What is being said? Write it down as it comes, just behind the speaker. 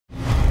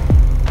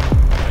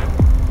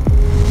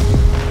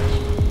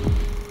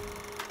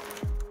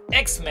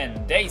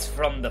X-Men Days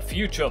from the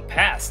Future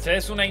Past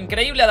es una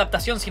increíble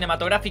adaptación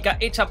cinematográfica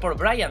hecha por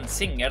Bryan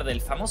Singer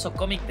del famoso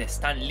cómic de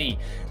Stan Lee.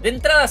 De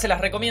entrada se las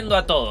recomiendo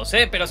a todos,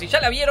 pero si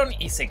ya la vieron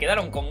y se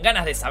quedaron con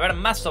ganas de saber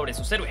más sobre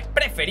sus héroes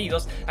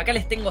preferidos, acá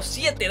les tengo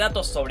 7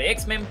 datos sobre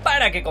X-Men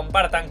para que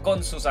compartan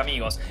con sus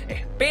amigos.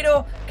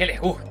 Espero que les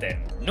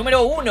gusten.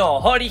 Número 1.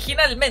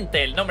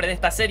 Originalmente el nombre de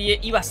esta serie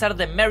iba a ser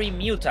The Merry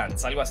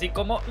Mutants, algo así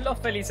como Los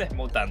Felices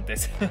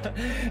Mutantes.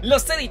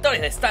 Los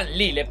editores de Stan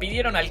Lee le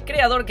pidieron al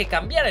creador que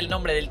cambiara el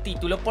nombre del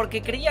título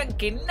porque creían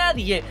que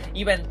nadie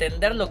iba a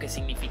entender lo que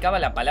significaba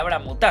la palabra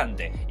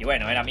mutante. Y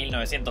bueno, era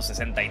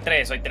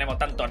 1963, hoy tenemos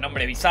tantos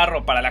nombres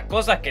bizarros para las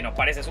cosas que nos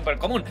parece súper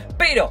común,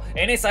 pero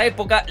en esa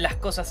época las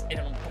cosas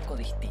eran un poco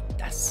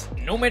distintas.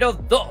 Número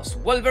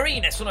 2.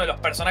 Wolverine es uno de los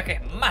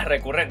personajes más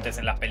recurrentes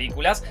en las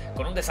películas,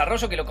 con un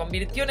desarrollo que lo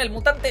convirtió en el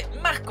mutante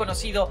más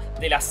conocido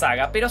de la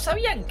saga. Pero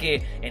 ¿sabían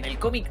que en el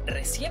cómic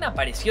recién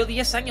apareció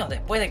 10 años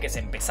después de que se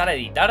empezara a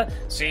editar?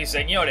 Sí,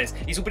 señores,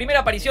 y su primera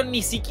aparición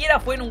ni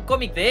siquiera fue en un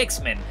cómic de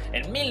X-Men.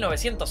 En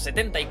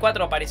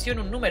 1974 apareció en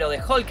un número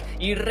de Hulk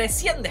y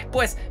recién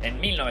después,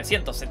 en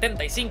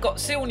 1975,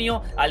 se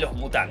unió a los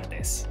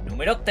mutantes.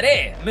 Número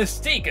 3.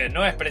 Mystique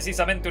no es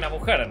precisamente una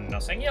mujer,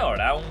 no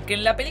señor, aunque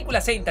en la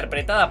película sea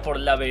interpretada por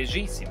la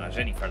bellísima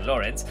Jennifer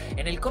Lawrence,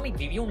 en el cómic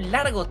vivió un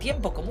largo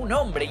tiempo como un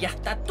hombre y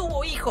hasta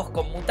tuvo hijos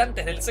con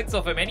mutantes del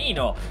sexo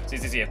femenino. Sí,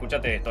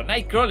 escúchate esto.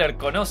 Nightcrawler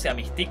conoce a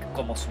Mystique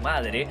como su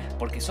madre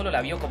porque solo la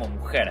vio como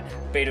mujer,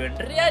 pero en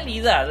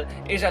realidad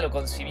ella lo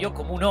concibió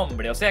como un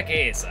hombre, o sea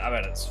que es, a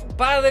ver, su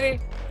padre,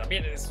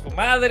 también es su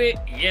madre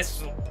y es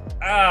su...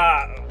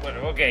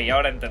 bueno, ok,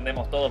 ahora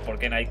entendemos todo por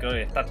qué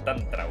Nightcrawler está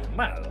tan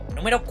traumado.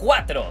 Número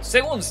 4.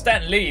 Según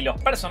Stan Lee,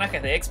 los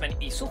personajes de X-Men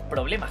y sus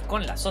problemas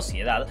con la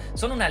sociedad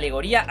son una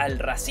alegoría al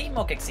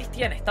racismo que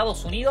existía en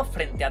Estados Unidos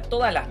frente a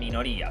todas las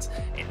minorías.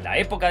 En la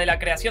época de la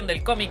creación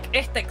del cómic,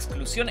 esta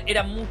exclusión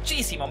era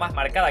muchísimo más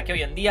marcada que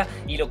hoy en día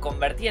y lo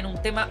convertía en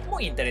un tema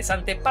muy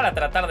interesante para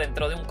tratar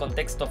dentro de un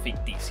contexto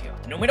ficticio.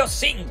 Número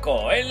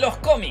 5. En los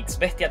cómics,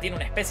 Bestia tiene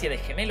una especie de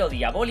gemelo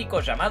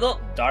diabólico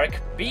llamado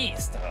Dark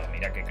Beast.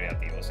 Mira qué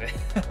creativos,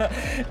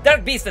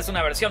 Dark Beast es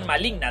una versión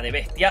maligna de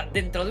Bestia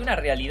dentro de una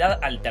realidad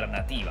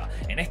alternativa.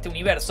 En este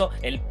universo,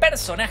 el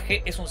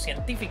personaje es un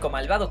científico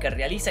malvado que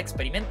realiza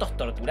experimentos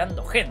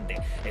torturando gente.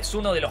 Es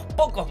uno de los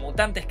pocos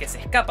mutantes que se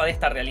escapa de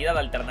esta realidad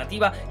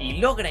alternativa y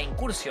logra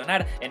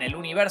incursionar en el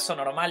universo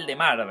normal de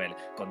Marvel,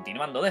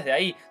 continuando desde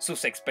ahí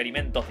sus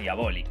experimentos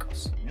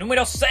diabólicos.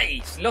 Número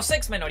 6. Los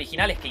X-Men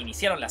originales que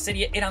iniciaron la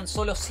serie eran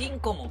solo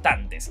 5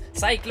 mutantes: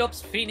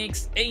 Cyclops,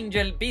 Phoenix,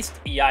 Angel, Beast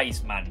y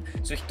Iceman.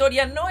 Su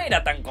historia no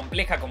era tan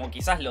compleja como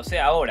quizás lo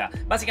sea ahora.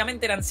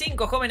 Básicamente eran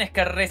 5 jóvenes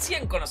que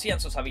recién conocían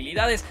sus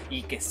habilidades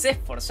y que se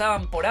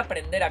esforzaban por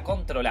aprender a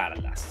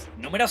controlarlas.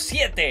 Número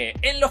 7.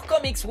 En los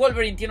cómics,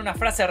 Wolverine tiene una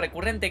frase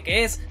recurrente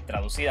que es,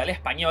 traducida al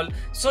español: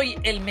 soy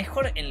el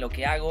mejor en lo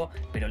que hago,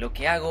 pero lo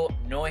que hago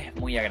no es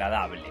muy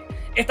agradable.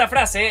 Esta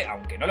frase,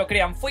 aunque no lo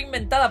crean, fue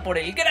inventada por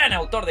el gran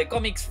autor de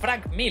cómics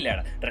Frank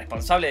Miller,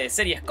 responsable de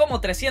series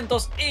como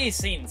 300 y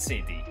Sin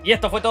City. Y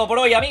esto fue todo por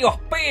hoy, amigos,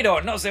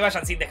 pero no se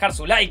vayan sin dejar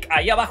su like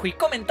ahí abajo y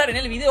comentar en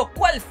el video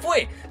cuál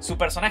fue su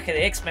personaje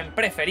de X-Men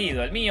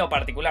preferido. El mío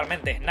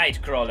particularmente es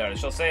Nightcrawler.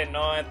 Yo sé,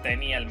 no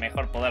tenía el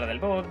mejor poder del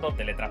mundo,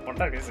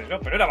 teletransportar, qué sé yo,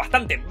 pero era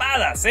bastante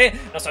badass,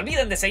 No se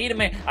olviden de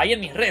seguirme ahí en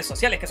mis redes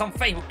sociales que son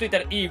Facebook,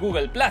 Twitter y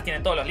Google+.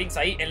 Tienen todos los links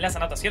ahí en las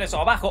anotaciones o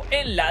abajo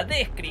en la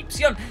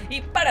descripción.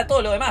 Y para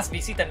todo lo demás,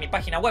 visiten mi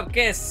página web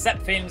que es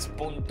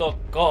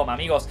ZEPfilms.com,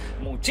 amigos.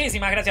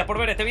 Muchísimas gracias por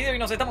ver este video y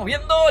nos estamos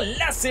viendo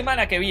la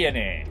semana que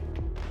viene.